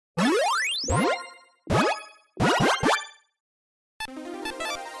Hello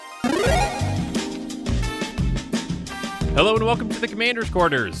and welcome to the Commander's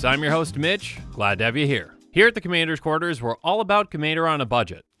Quarters. I'm your host, Mitch. Glad to have you here. Here at the Commander's Quarters, we're all about Commander on a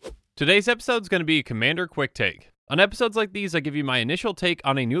budget. Today's episode is going to be Commander Quick Take. On episodes like these, I give you my initial take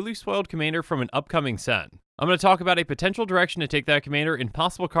on a newly spoiled commander from an upcoming set. I'm going to talk about a potential direction to take that commander and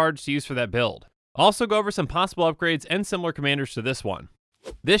possible cards to use for that build. I'll also go over some possible upgrades and similar commanders to this one.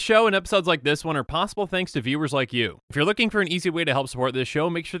 This show and episodes like this one are possible thanks to viewers like you. If you're looking for an easy way to help support this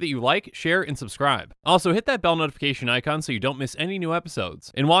show, make sure that you like, share, and subscribe. Also, hit that bell notification icon so you don't miss any new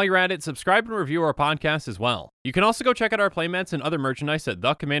episodes. And while you're at it, subscribe and review our podcast as well. You can also go check out our playmats and other merchandise at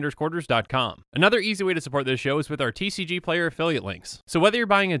thecommandersquarters.com. Another easy way to support this show is with our TCG player affiliate links. So whether you're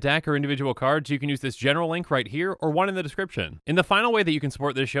buying a deck or individual cards, you can use this general link right here or one in the description. And the final way that you can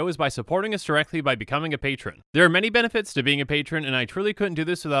support this show is by supporting us directly by becoming a patron. There are many benefits to being a patron, and I truly couldn't do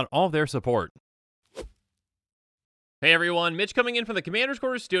this without all of their support. Hey everyone, Mitch coming in from the Commander's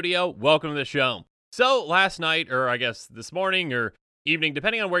Quarters studio. Welcome to the show. So last night, or I guess this morning or evening,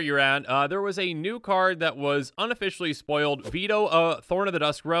 depending on where you're at, there was a new card that was unofficially spoiled, Vito, Thorn of the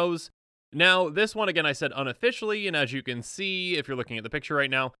Dusk Rose. Now, this one, again, I said unofficially, and as you can see, if you're looking at the picture right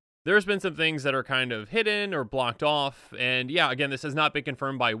now, there's been some things that are kind of hidden or blocked off, and yeah, again, this has not been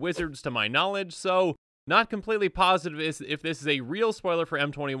confirmed by Wizards to my knowledge, so not completely positive if this is a real spoiler for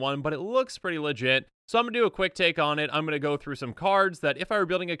M21, but it looks pretty legit. So I'm going to do a quick take on it. I'm going to go through some cards that if I were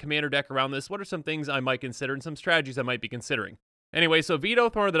building a commander deck around this, what are some things I might consider and some strategies I might be considering. Anyway, so Vito,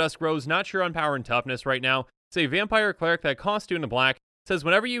 Thorn of the Dusk Rose, not sure on power and toughness right now. It's a vampire cleric that costs 2 in the black. It says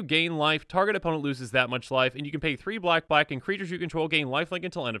whenever you gain life, target opponent loses that much life, and you can pay 3 black, and creatures you control gain lifelink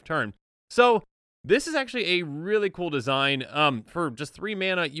until end of turn. So this is actually a really cool design. For just 3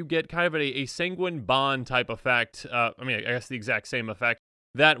 mana, you get kind of a sanguine bond type effect. I guess the exact same effect.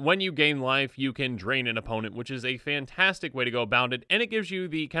 That when you gain life, you can drain an opponent, which is a fantastic way to go about it, and it gives you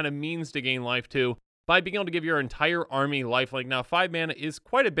the kind of means to gain life too, by being able to give your entire army lifelink. Now, 5 mana is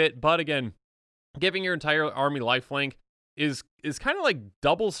quite a bit, but again, giving your entire army lifelink is kind of like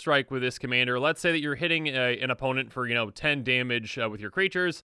double strike with this commander. Let's say that you're hitting an opponent for 10 damage with your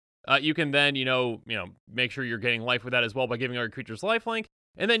creatures. You can then make sure you're getting life with that as well by giving all your creatures lifelink,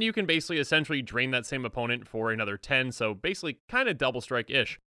 and then you can basically essentially drain that same opponent for another 10. So basically, kind of double strike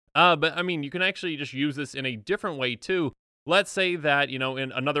ish. But I mean, you can actually just use this in a different way too. Let's say that,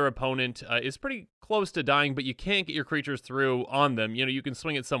 another opponent is pretty close to dying, but you can't get your creatures through on them. You can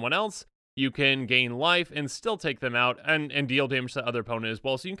swing at someone else, you can gain life and still take them out and deal damage to the other opponent as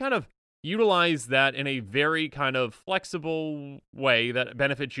well. So you can kind of utilize that in a very kind of flexible way that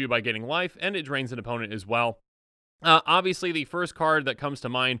benefits you by getting life, and it drains an opponent as well. Obviously, the first card that comes to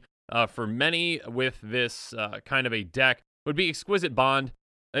mind for many with this kind of a deck would be Exquisite Bond.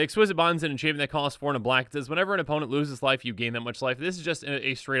 Exquisite Bond's an enchantment that costs 4 and a black. It says whenever an opponent loses life, you gain that much life. This is just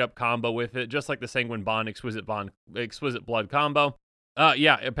a straight up combo with it, just like the Sanguine Bond, Exquisite Blood combo.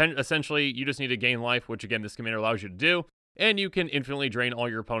 Essentially, you just need to gain life, which again, this commander allows you to do, and you can infinitely drain all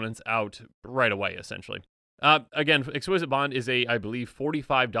your opponents out right away, essentially. Again, Exquisite Bond is I believe,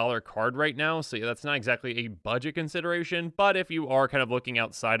 $45 card right now, so yeah, that's not exactly a budget consideration, but if you are kind of looking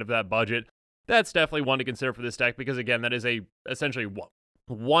outside of that budget, that's definitely one to consider for this deck, because again, that is essentially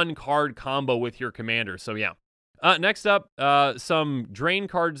one card combo with your commander. So yeah. Next up, some drain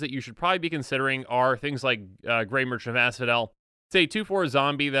cards that you should probably be considering are things like Grey Merchant of Asphodel. It's a 2/4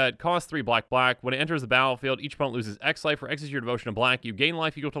 zombie that costs 3 black. When it enters the battlefield, each opponent loses X life. For X is your devotion to black, you gain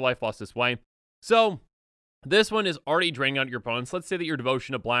life equal to life lost this way. So this one is already draining out your opponents. Let's say that your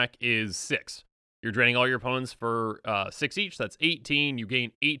devotion to black is 6. You're draining all your opponents for 6 each. That's 18. You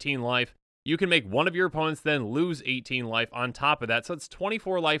gain 18 life. You can make one of your opponents then lose 18 life on top of that. So it's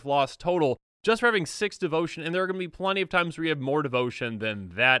 24 life lost total just for having 6 devotion. And there are going to be plenty of times where you have more devotion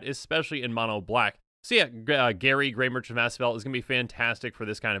than that, especially in mono black. So yeah, Gary, Grey Merchant of Asphodel is going to be fantastic for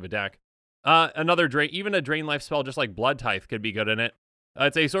this kind of a deck. Another drain, even a drain life spell just like Blood Tithe could be good in it.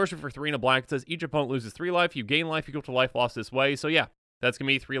 It's a sorcery for 3 and a black. It says each opponent loses 3 life. You gain life equal to life lost this way. So yeah, that's going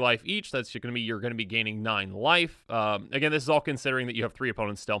to be 3 life each. That's going to be, you're going to be gaining 9 life. Again, this is all considering that you have 3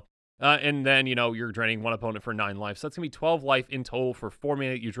 opponents still. And then, you're draining 1 opponent for 9 life. So that's going to be 12 life in total for 4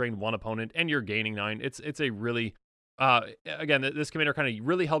 mana. You drain 1 opponent and you're gaining 9. It's a really, again, this commander kind of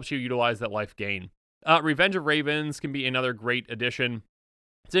really helps you utilize that life gain. Revenge of Ravens can be another great addition.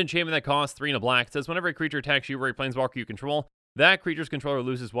 It's an enchantment that costs 3 and a black. It says whenever a creature attacks you or a planeswalker you control, that creature's controller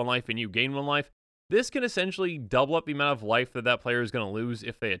loses 1 life and you gain 1 life. This can essentially double up the amount of life that player is going to lose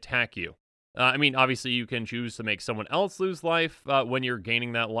if they attack you. Obviously you can choose to make someone else lose life when you're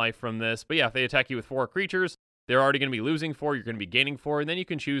gaining that life from this. But yeah, if they attack you with 4 creatures, they're already going to be losing 4, you're going to be gaining 4, and then you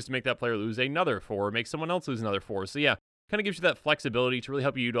can choose to make that player lose another 4, or make someone else lose another 4. So yeah, kind of gives you that flexibility to really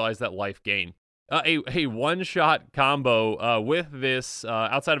help you utilize that life gain. A one-shot combo with this,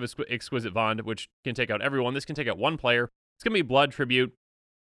 outside of Exquisite Bond, which can take out everyone. This can take out one player. It's going to be Blood Tribute.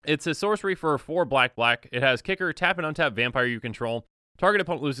 It's a sorcery for 4 black. It has kicker, tap and untap vampire you control. Target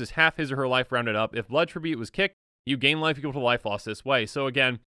opponent loses half his or her life rounded up. If Blood Tribute was kicked, you gain life equal to life lost this way. So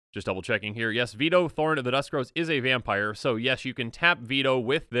again, just double checking here. Yes, Vito, Thorn of the Dusk is a vampire. So yes, you can tap Vito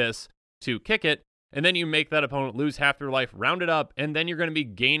with this to kick it. And then you make that opponent lose half their life, round it up, and then you're going to be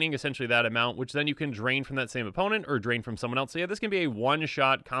gaining essentially that amount, which then you can drain from that same opponent or drain from someone else. So yeah, this can be a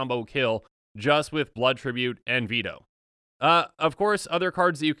one-shot combo kill just with Blood Tribute and Vito. Of course, other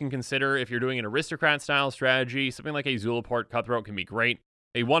cards that you can consider if you're doing an aristocrat-style strategy, something like a Zulaport Cutthroat can be great.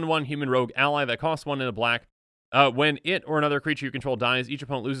 A 1/1 human rogue ally that costs 1 in a black. When it or another creature you control dies, each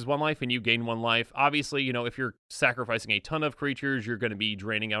opponent loses 1 life and you gain 1 life. Obviously, you know, if you're sacrificing a ton of creatures, you're going to be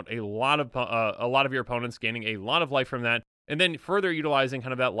draining out a lot of your opponents, gaining a lot of life from that, and then further utilizing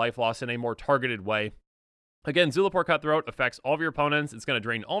kind of that life loss in a more targeted way. Again, Zulaport Cutthroat affects all of your opponents. It's going to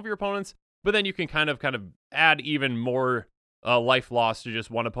drain all of your opponents, but then you can kind of add even more life loss to just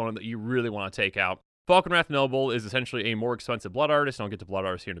one opponent that you really want to take out. Falkenrath Noble is essentially a more expensive Blood Artist. I'll get to Blood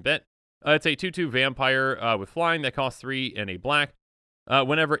Artist here in a bit. It's a 2/2 vampire with flying that costs 3 and a black.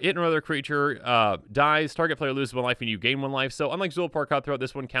 Whenever it or other creature dies, target player loses 1 life and you gain 1 life. So unlike Zulaport Cutthroat,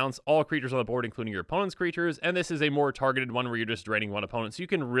 this one counts all creatures on the board, including your opponent's creatures. And this is a more targeted one where you're just draining one opponent. So you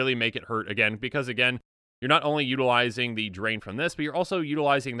can really make it hurt again, because again, you're not only utilizing the drain from this, but you're also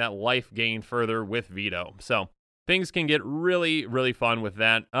utilizing that life gain further with Vito. So things can get really, really fun with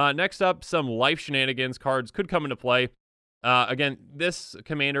that. Next up, some life shenanigans cards could come into play. Again, this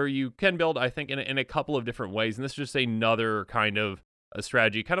commander you can build, I think, in a couple of different ways, and this is just another kind of a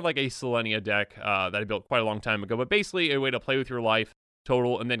strategy, kind of like a Selenia deck that I built quite a long time ago, but basically a way to play with your life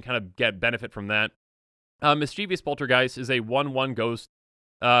total and then kind of get benefit from that. Mischievous Poltergeist is a 1/1 ghost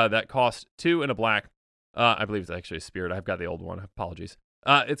that costs 2 and a black. I believe it's actually a spirit. I've got the old one. Apologies.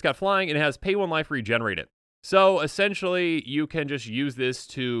 It's got flying, and it has pay 1 life, regenerate it. So essentially, you can just use this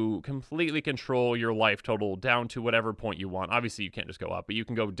to completely control your life total down to whatever point you want. Obviously, you can't just go up, but you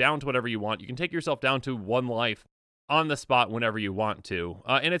can go down to whatever you want. You can take yourself down to 1 life on the spot whenever you want to.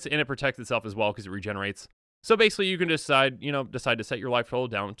 And it protects itself as well because it regenerates. So basically, you can decide to set your life total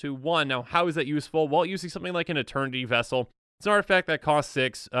down to 1. Now, how is that useful? Well, using something like an Eternity Vessel. It's an artifact that costs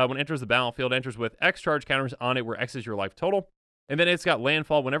 6. When it enters the battlefield, it enters with X charge counters on it, where X is your life total. And then it's got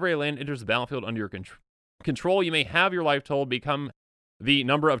landfall. Whenever a land enters the battlefield under your control, you may have your life total become the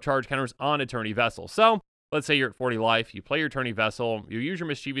number of charge counters on Eternity Vessel. So, let's say you're at 40 life, you play your Eternity Vessel, you use your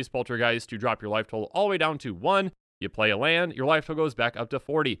Mischievous Poltergeist to drop your life total all the way down to 1, you play a land, your life total goes back up to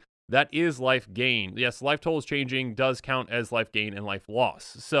 40. That is life gain. Yes, life total is changing, does count as life gain and life loss.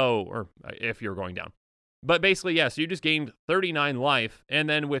 So, or if you're going down. But basically, yes, you just gained 39 life, and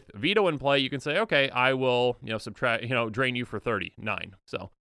then with Vito in play, you can say, okay, I will, subtract, drain you for 39. So,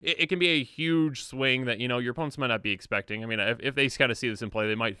 it can be a huge swing that, your opponents might not be expecting. I mean, if they kind of see this in play,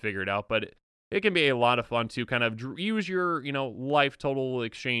 they might figure it out, but it can be a lot of fun to kind of use your, life total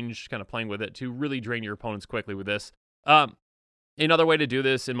exchange, kind of playing with it to really drain your opponents quickly with this. Another way to do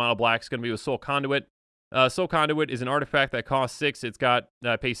this in mono black is going to be with Soul Conduit. Soul Conduit is an artifact that costs 6. It's got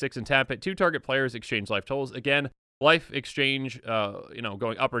pay 6 and tap it. 2 target players exchange life totals. Again, life exchange,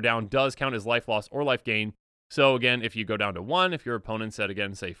 going up or down does count as life loss or life gain. So again, if you go down to 1, if your opponent's at,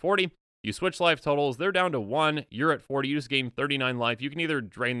 again, say 40, you switch life totals, they're down to 1, you're at 40, you just gain 39 life. You can either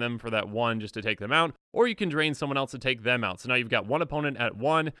drain them for that 1 just to take them out, or you can drain someone else to take them out. So now you've got one opponent at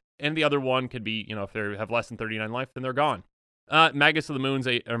 1, and the other one could be, if they have less than 39 life, then they're gone. Magus of the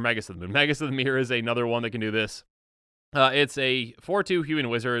Mirror is another one that can do this. It's a 4/2 human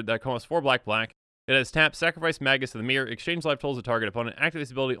wizard that costs 4 black. It has tap, sacrifice Magus of the Mirror, exchange life totals of target opponent, activate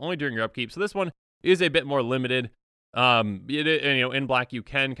this ability only during your upkeep. So this one is a bit more limited. In black, you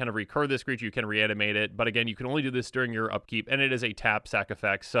can kind of recur this creature, you can reanimate it, but again, you can only do this during your upkeep, and it is a tap sack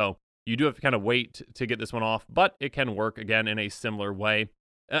effect, so you do have to kind of wait to get this one off, but it can work, again, in a similar way.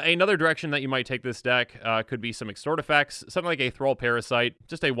 Another direction that you might take this deck could be some extort effects, something like a Thrall Parasite,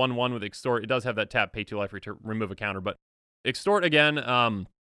 just a 1/1 with extort. It does have that tap, pay 2 life, remove a counter, but extort, again,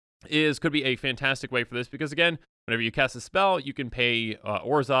 could be a fantastic way for this, because again, whenever you cast a spell, you can pay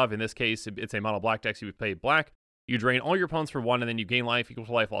Orzhov. In this case, it's a mono black deck, so you would pay black. You drain all your opponents for 1, and then you gain life equal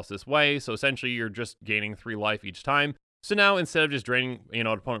to life loss this way. So essentially, you're just gaining 3 life each time. So now, instead of just draining an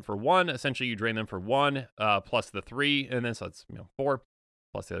opponent for 1, essentially you drain them for 1 plus the 3, and then so that's 4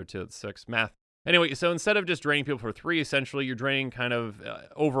 plus the other 2, that's 6. Math. Anyway, so instead of just draining people for 3, essentially, you're draining kind of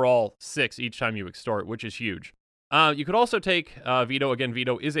overall 6 each time you extort, which is huge. You could also take Vito. Again,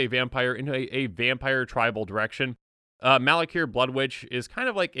 Vito is a vampire into a vampire tribal direction. Malakir Blood Witch is kind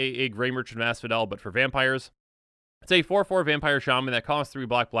of like a Grey Merchant of Asphodel, but for vampires. It's a 4/4 vampire shaman that costs 3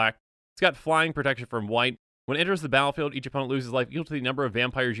 black. It's got flying protection from white. When it enters the battlefield, each opponent loses life equal to the number of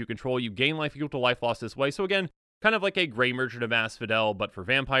vampires you control. You gain life equal to life lost this way. So again, kind of like a Grey Merchant of Asphodel, but for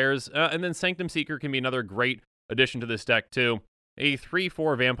vampires. And then Sanctum Seeker can be another great addition to this deck too. A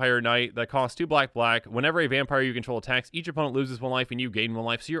 3/4 vampire knight that costs 2 black. Whenever a vampire you control attacks, each opponent loses 1 life and you gain 1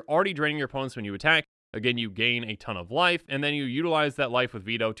 life. So you're already draining your opponents when you attack. Again, you gain a ton of life, and then you utilize that life with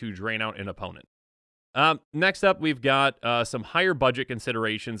Vito to drain out an opponent. Next up, we've got some higher budget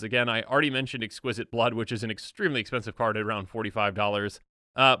considerations. Again, I already mentioned Exquisite Blood, which is an extremely expensive card at around $45.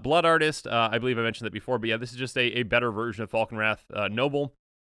 Blood Artist, I believe I mentioned that before, but yeah, this is just a better version of Falkenrath Noble.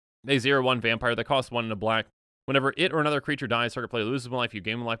 A 0/1 vampire that costs 1 and a black. Whenever it or another creature dies, target player loses 1 life, you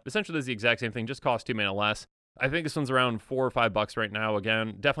gain 1 life. Essentially, does the exact same thing, just costs 2 mana less. I think this one's around $4 or $5 right now.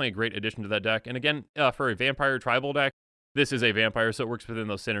 Again, definitely a great addition to that deck. And again, for a vampire tribal deck, this is a vampire, so it works within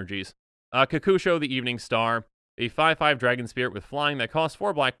those synergies. Kakusho, the Evening Star, a 5/5 Dragon Spirit with flying that costs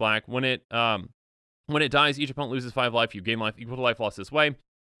 4 black. When it dies, each opponent loses 5 life. You gain life equal to life lost this way.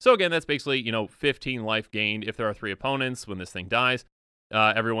 So again, that's basically 15 life gained if there are 3 opponents when this thing dies.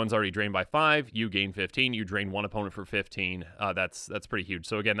 Everyone's already drained by 5. You gain 15. You drain 1 opponent for 15. That's pretty huge.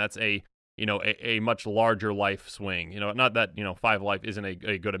 So again, that's a much larger life swing. Not that 5 life isn't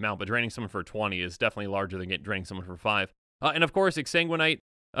a good amount, but draining someone for 20 is definitely larger than draining someone for 5. And of course, Exsanguinite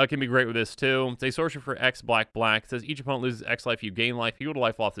can be great with this too. It's a sorcerer for X black. It says each opponent loses X life, you gain life equal to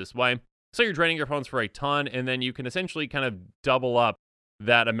life lost this way. So you're draining your opponents for a ton, and then you can essentially kind of double up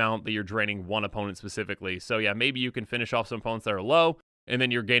that amount that you're draining one opponent specifically. So yeah, maybe you can finish off some opponents that are low, and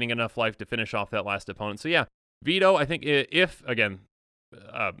then you're gaining enough life to finish off that last opponent. So yeah, Vito, I think if, again,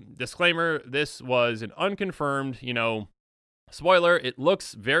 disclaimer, this was an unconfirmed, spoiler. It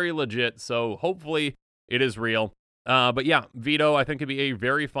looks very legit, so hopefully it is real. But yeah, Vito, I think, could be a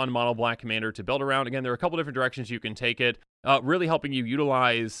very fun mono black commander to build around. Again, there are a couple different directions you can take it, really helping you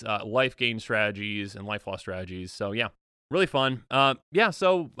utilize life gain strategies and life loss strategies. So yeah, really fun. Yeah,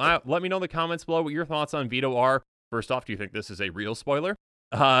 so let me know in the comments below what your thoughts on Vito are. First off, do you think this is a real spoiler?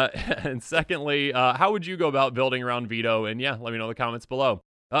 And secondly, how would you go about building around Vito? And yeah, let me know in the comments below.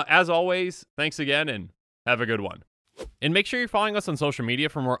 As always, thanks again and have a good one. And make sure you're following us on social media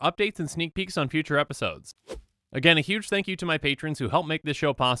for more updates and sneak peeks on future episodes. Again, a huge thank you to my patrons who help make this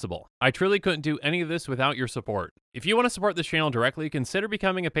show possible. I truly couldn't do any of this without your support. If you want to support this channel directly, consider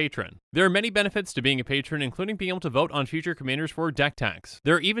becoming a patron. There are many benefits to being a patron, including being able to vote on future commanders for deck techs.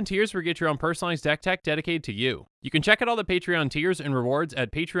 There are even tiers where you get your own personalized deck tech dedicated to you. You can check out all the Patreon tiers and rewards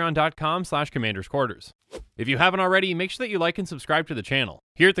at patreon.com/commandersquarters. If you haven't already, make sure that you like and subscribe to the channel.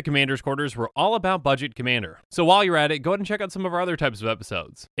 Here at the Commander's Quarters, we're all about budget commander. So while you're at it, go ahead and check out some of our other types of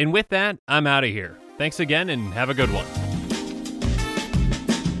episodes. And with that, I'm out of here. Thanks again and have a good one.